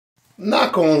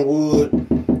knock on wood.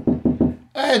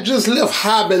 I had just left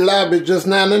Hobby Lobby just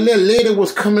now, and a little lady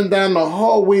was coming down the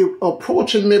hallway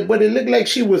approaching me, but it looked like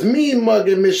she was mean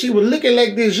mugging me. She was looking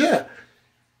like this, yeah.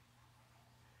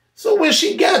 So when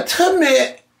she got to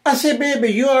me, I said, baby,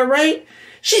 you all right?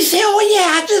 She said, oh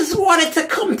yeah, I just wanted to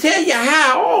come tell you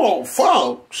how. Oh,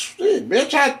 fuck, shit,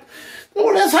 bitch.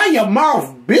 Oh, that's how your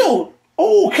mouth built.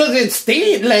 Oh, because it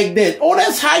stayed like that. Oh,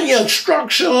 that's how your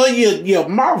structure of your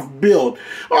mouth built.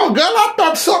 Oh, girl, I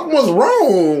thought something was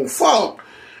wrong. Fuck.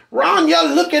 Ron,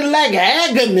 you're looking like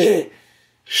agony.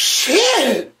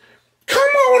 Shit. Come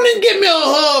on and give me a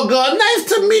hug, girl. Nice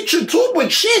to meet you too,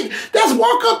 but shit, that's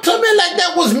walk up to me like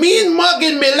that was mean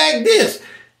mugging me like this.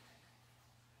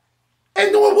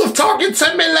 And no one was talking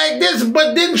to me like this,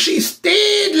 but then she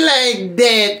stayed like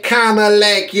that, kind of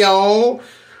like, y'all.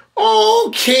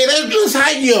 Okay, that's just how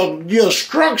your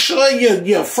structure,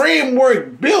 your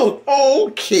framework built.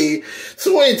 Okay,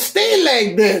 so it stayed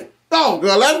like that. Oh,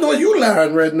 girl, I know you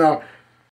lying right now.